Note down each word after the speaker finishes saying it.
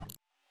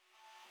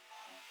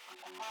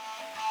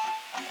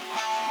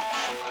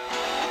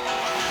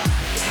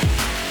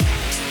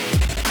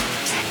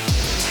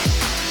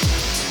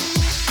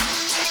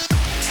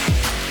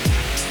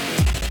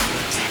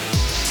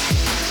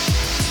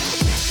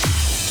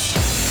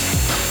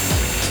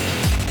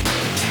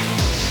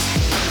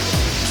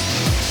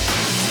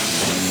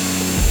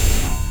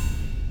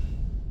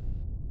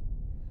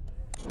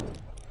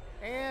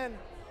And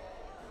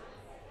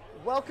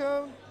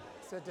welcome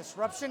to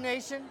Disruption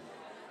Nation,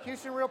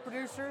 Houston Real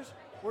Producers.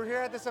 We're here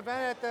at this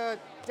event at the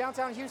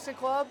Downtown Houston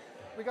Club.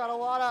 We got a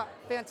lot of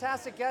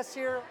fantastic guests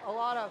here, a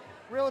lot of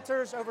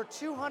realtors, over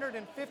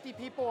 250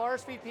 people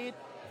RSVP'd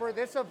for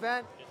this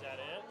event. Is that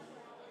it?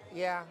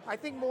 Yeah, I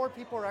think more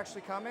people are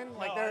actually coming.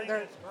 I think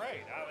it's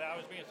great. I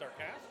was being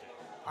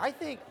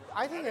sarcastic.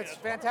 I think it's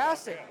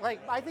fantastic. Yeah.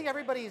 Like, I think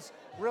everybody's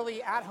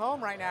really at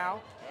home right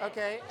now.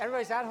 Okay,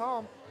 everybody's at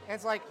home, and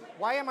it's like,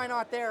 why am I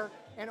not there?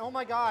 And oh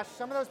my gosh,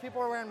 some of those people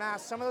are wearing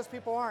masks, some of those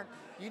people aren't.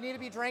 You need to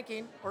be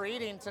drinking or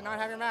eating to not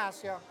have your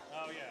mask. Yeah.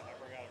 Oh yeah, I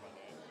forgot about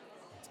that.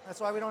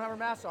 That's why we don't have our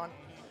masks on.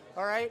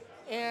 All right,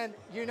 and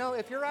you know,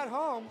 if you're at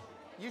home,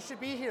 you should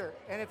be here.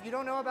 And if you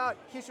don't know about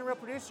Houston Real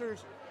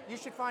Producers, you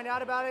should find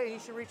out about it, and you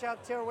should reach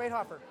out to Taylor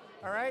Wadehofer.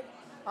 All right.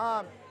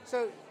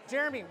 So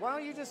Jeremy, why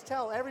don't you just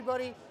tell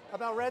everybody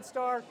about Red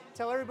Star,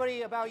 tell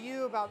everybody about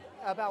you, about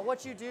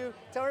what you do,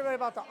 tell everybody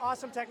about the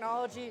awesome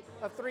technology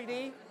of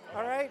 3D,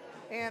 all right?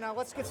 And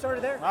let's get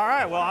started there. All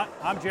right, well,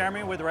 I'm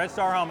Jeremy with Red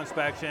Star Home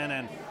Inspection,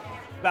 and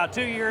about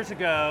 2 years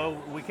ago,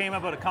 we came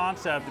up with a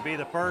concept to be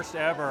the first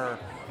ever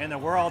in the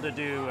world to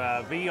do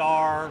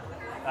VR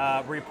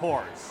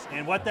reports.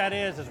 And what that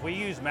is we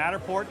use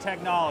Matterport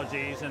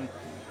technologies, and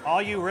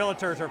all you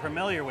realtors are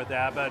familiar with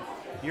that, but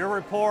your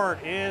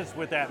report is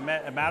with that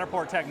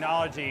Matterport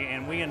technology,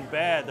 and we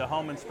embed the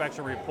home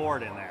inspection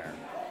report in there.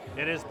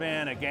 It has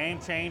been a game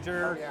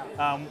changer. Oh,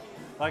 yeah.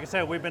 Like I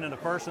said, we've been the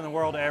first in the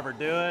world to ever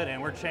do it,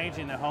 and we're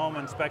changing the home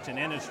inspection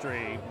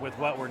industry with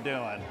what we're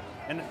doing.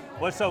 And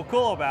what's so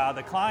cool about it,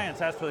 the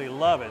clients absolutely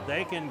love it.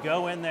 They can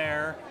go in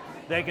there,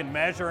 they can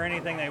measure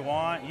anything they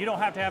want. You don't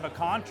have to have a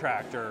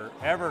contractor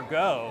ever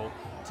go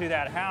to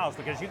that house,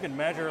 because you can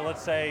measure,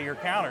 let's say, your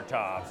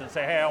countertops and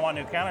say, hey, I want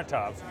new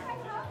countertops.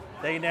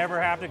 They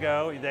never have to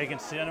go. They can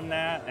send them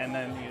that, and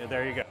then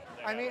there you go.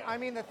 I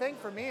mean, the thing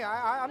for me,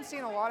 I'm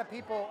seeing a lot of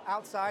people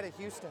outside of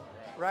Houston,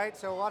 right?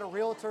 So a lot of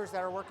realtors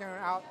that are working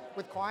out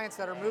with clients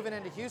that are moving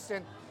into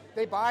Houston,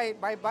 they buy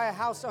a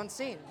house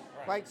unseen.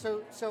 Like,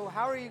 so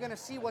how are you going to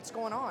see what's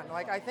going on?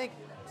 Like, I think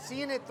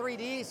seeing it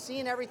 3D,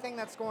 seeing everything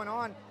that's going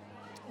on,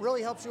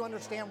 really helps you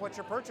understand what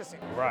you're purchasing.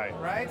 Right.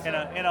 Right.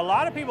 And a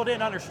lot of people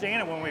didn't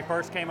understand it when we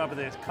first came up with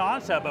this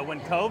concept, but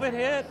when COVID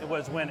hit, it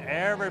was when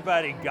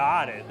everybody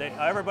got it.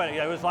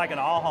 It was like an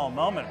aha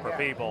moment for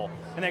people.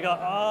 And they go,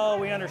 oh,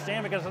 we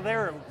understand, because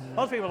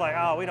most people are like,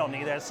 oh, we don't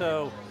need that.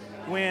 So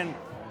when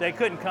they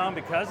couldn't come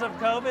because of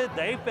COVID,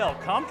 they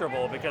felt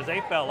comfortable because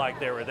they felt like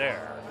they were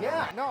there.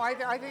 Yeah, no, I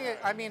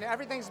think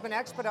everything's been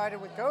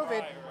expedited with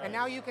COVID, and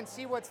now you can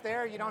see what's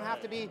there. You don't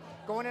have to be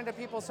going into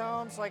people's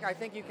homes. Like, I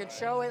think you can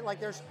show it. Like,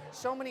 there's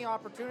so many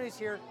opportunities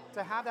here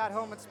to have that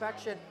home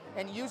inspection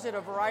and use it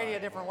a variety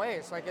of different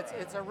ways. Like,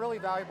 it's a really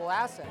valuable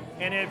asset.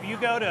 And if you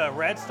go to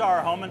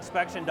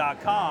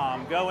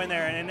redstarhomeinspection.com, go in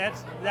there, and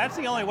that's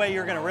the only way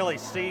you're going to really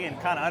see and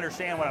kind of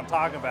understand what I'm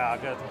talking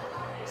about. But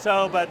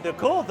the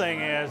cool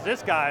thing is,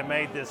 this guy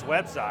made this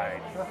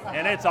website,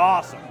 and it's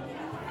awesome.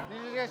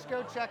 You guys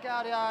go check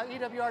out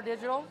EWR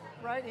Digital,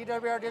 right?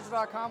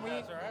 EWRdigital.com.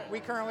 We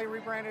currently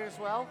rebranded as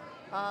well.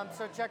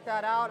 So check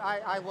that out.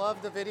 I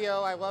love the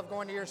video. I love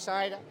going to your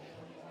site.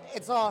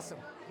 It's awesome.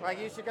 Like,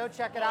 you should go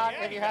check it out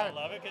if you haven't.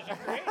 I love it because you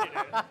created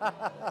it.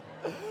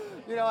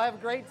 You know, I have a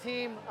great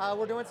team.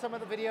 We're doing some of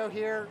the video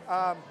here.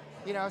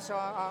 So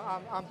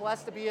I'm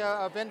blessed to be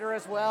a vendor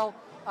as well.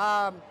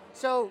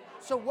 So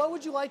what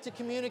would you like to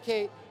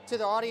communicate to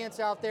the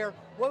audience out there?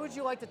 What would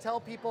you like to tell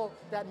people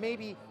that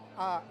maybe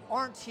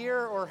aren't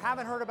here or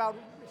haven't heard about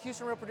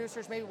Houston Real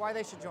Producers, maybe why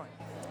they should join?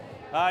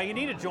 You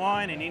need to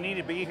join, and you need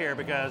to be here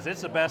because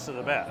it's the best of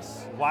the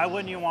best. Why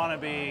wouldn't you want to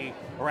be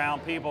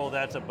around people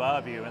that's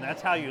above you? And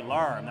that's how you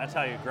learn, that's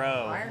how you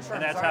grow,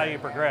 and that's how you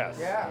progress.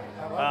 Yeah,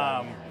 I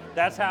love that.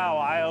 That's how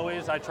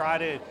I try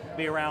to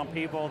be around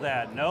people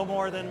that know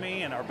more than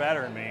me and are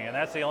better than me, and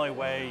that's the only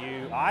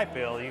way I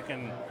feel you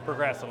can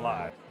progress in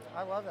life.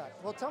 I love that.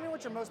 Well, tell me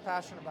what you're most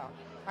passionate about.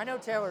 I know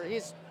Taylor,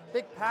 he's a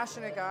big,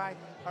 passionate guy,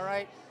 all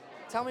right?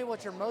 Tell me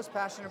what you're most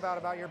passionate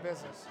about your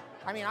business.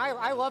 I mean,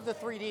 I love the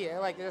 3D.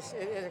 Like this,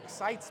 it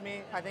excites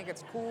me. I think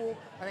it's cool.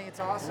 I think it's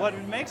awesome. What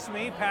makes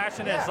me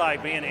passionate is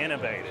like being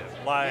innovative.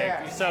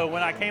 So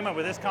when I came up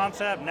with this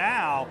concept,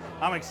 now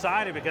I'm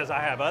excited because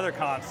I have other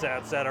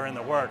concepts that are in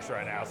the works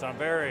right now. So I'm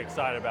very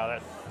excited about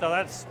it. So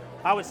that's,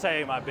 I would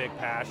say, my big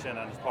passion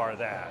and as part of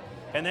that.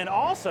 And then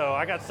also,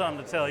 I got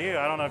something to tell you.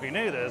 I don't know if you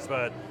knew this,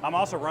 but I'm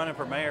also running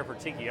for mayor for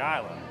Tiki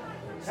Island.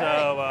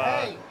 So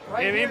if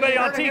anybody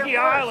on Tiki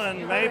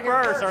Island, May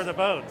 1st are the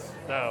votes.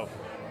 So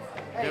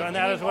doing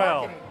that as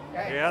well.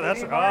 Yeah,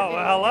 that's, oh, well,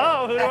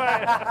 hello, who do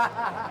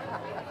I?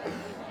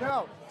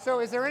 No, So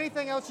is there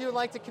anything else you would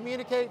like to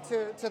communicate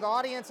to the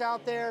audience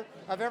out there,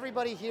 of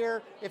everybody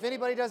here? If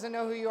anybody doesn't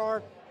know who you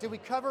are, do we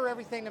cover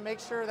everything to make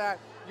sure that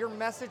your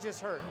message is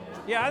heard?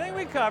 Yeah, I think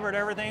we covered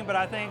everything, but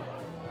I think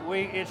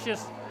it's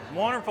just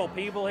wonderful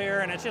people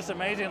here, and it's just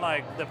amazing,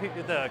 like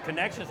the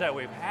connections that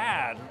we've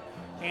had,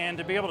 and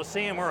to be able to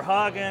see them, we're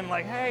hugging,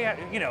 like, hey,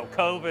 you know,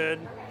 COVID.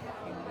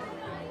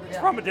 It's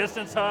from a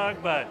distance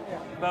hug, but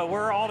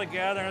we're all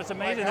together, and it's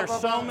amazing. There's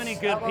so many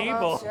good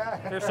people.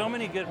 There's so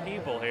many good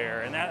people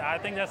here, and I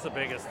think that's the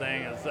biggest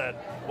thing, is that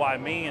why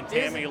me and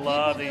Tammy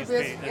love these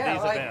events.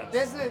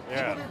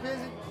 People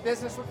do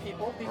business with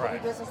people. People do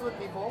business with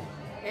people,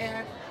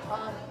 and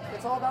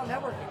it's all about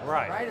networking.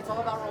 Right. It's all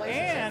about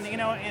relationships. And you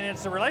know, and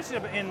it's a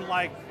relationship. And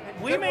like,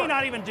 we may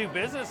not even do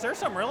business. There's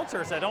some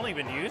realtors that don't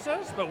even use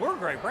us, but we're a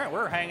great brand.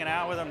 We're hanging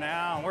out with them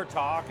now, and we're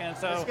talking.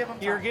 So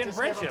you're getting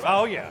friendship.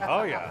 Oh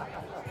yeah.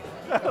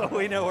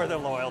 We know where the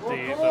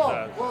loyalty is.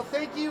 Well,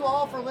 thank you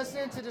all for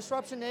listening to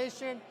Disruption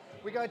Nation.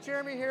 We got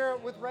Jeremy here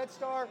with Red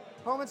Star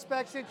Home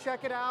Inspection.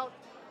 Check it out.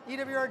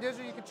 EWR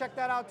Digital, you can check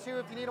that out too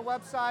if you need a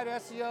website,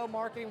 SEO,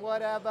 marketing,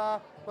 whatever.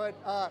 But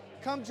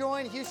come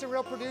join Houston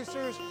Real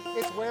Producers.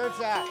 It's where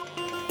it's at.